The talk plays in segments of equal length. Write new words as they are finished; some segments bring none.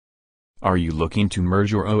Are you looking to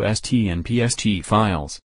merge your OST and PST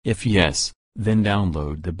files? If yes, then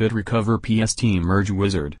download the BitRecover PST Merge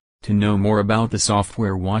wizard. To know more about the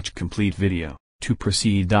software, watch complete video. To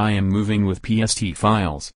proceed, I am moving with PST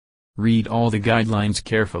files. Read all the guidelines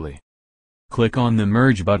carefully. Click on the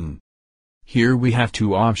Merge button. Here we have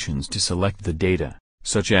two options to select the data,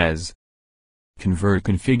 such as Convert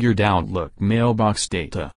configured Outlook mailbox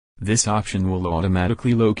data. This option will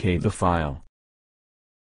automatically locate the file.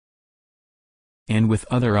 And with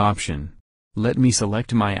other option, let me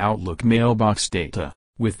select my Outlook mailbox data.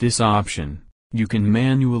 With this option, you can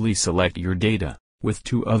manually select your data, with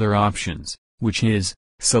two other options, which is,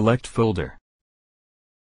 Select Folder.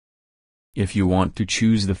 If you want to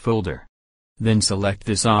choose the folder, then select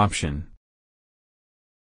this option.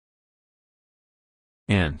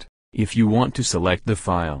 And, if you want to select the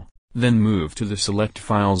file, then move to the Select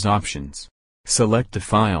Files options. Select the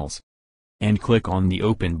files, and click on the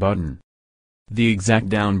Open button. The exact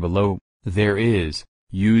down below, there is,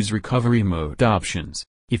 Use Recovery Mode options.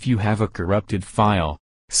 If you have a corrupted file,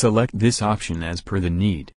 select this option as per the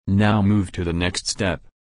need. Now move to the next step.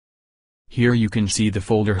 Here you can see the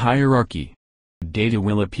folder hierarchy. Data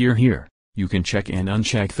will appear here. You can check and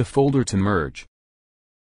uncheck the folder to merge.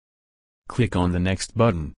 Click on the Next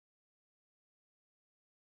button.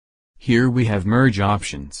 Here we have merge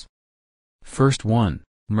options. First one,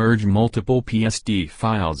 merge multiple PST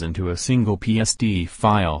files into a single PST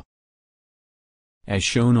file. As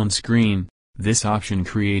shown on screen, this option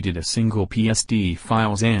created a single PST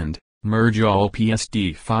files and merge all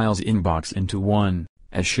PST files inbox into one,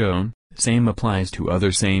 as shown. Same applies to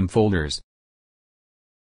other same folders.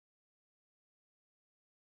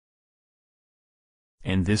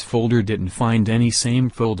 And this folder didn't find any same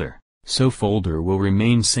folder, so folder will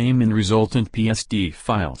remain same in resultant PST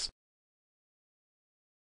files.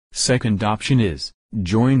 Second option is,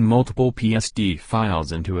 join multiple PST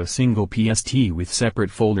files into a single PST with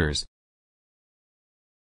separate folders.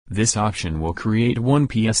 This option will create one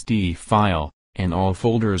PST file, and all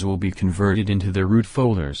folders will be converted into the root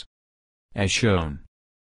folders, as shown.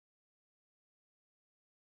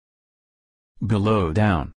 Below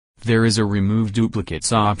down, there is a Remove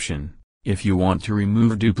Duplicates option. If you want to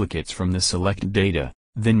remove duplicates from the select data,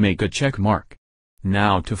 then make a check mark.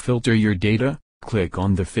 Now to filter your data, click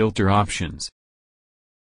on the Filter options.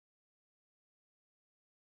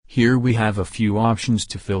 Here we have a few options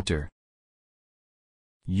to filter.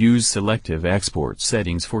 Use Selective Export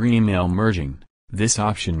Settings for email merging. This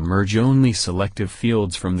option merge only selective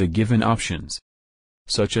fields from the given options,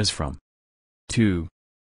 such as from, to,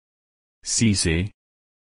 CC,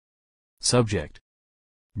 subject,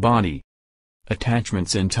 body,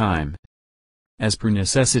 attachments and time. As per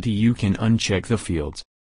necessity you can uncheck the fields.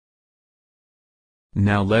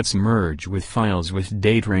 Now let's merge with files with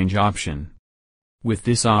date range option. With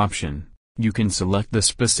this option, you can select the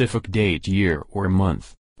specific date, year or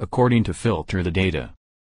month, according to filter the data.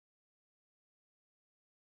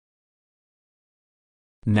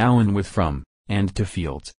 Now in with from, and to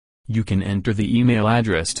fields, you can enter the email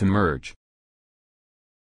address to merge.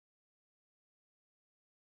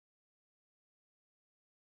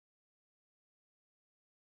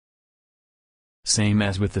 Same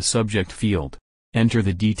as with the subject field, enter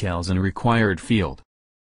the details and required field.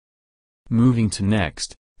 Moving to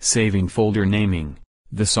next, saving folder naming.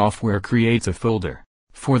 The software creates a folder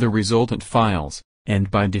for the resultant files,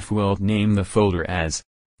 and by default name the folder as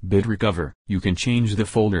BitRecover. You can change the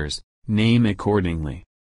folder's name accordingly.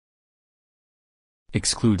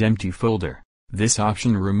 Exclude empty folder. This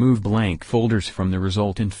option remove blank folders from the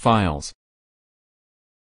resultant files.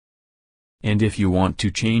 And if you want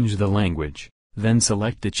to change the language, then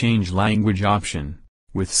select the Change Language option,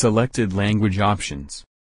 with selected language options.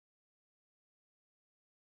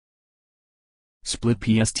 Split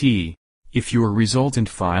PST. If your resultant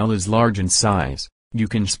file is large in size, you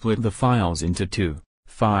can split the files into 2,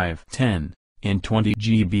 5, 10, and 20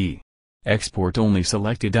 GB. Export only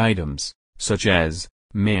selected items, such as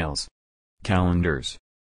mails, calendars,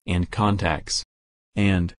 and contacts.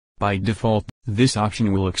 And, by default, this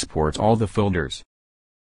option will export all the folders.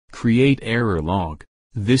 Create error log.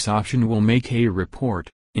 This option will make a report,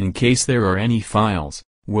 in case there are any files,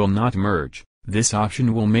 will not merge. This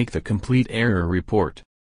option will make the complete error report.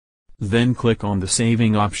 Then click on the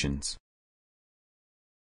saving options.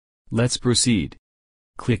 Let's proceed.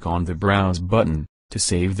 Click on the Browse button, to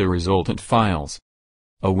save the resultant files.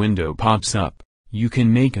 A window pops up. You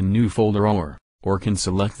can make a new folder or can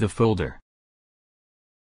select the folder.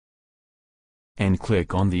 And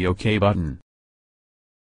click on the OK button.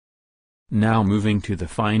 Now moving to the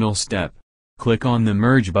final step, click on the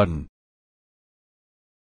Merge button.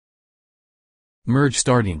 Merge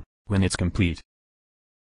starting, when it's complete.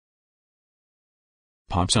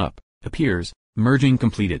 Pops up, appears, merging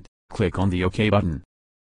completed, click on the OK button.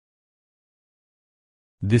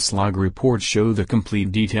 This log report shows the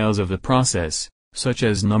complete details of the process, such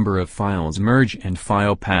as number of files merged and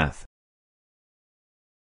file path.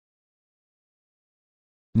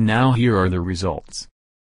 Now here are the results.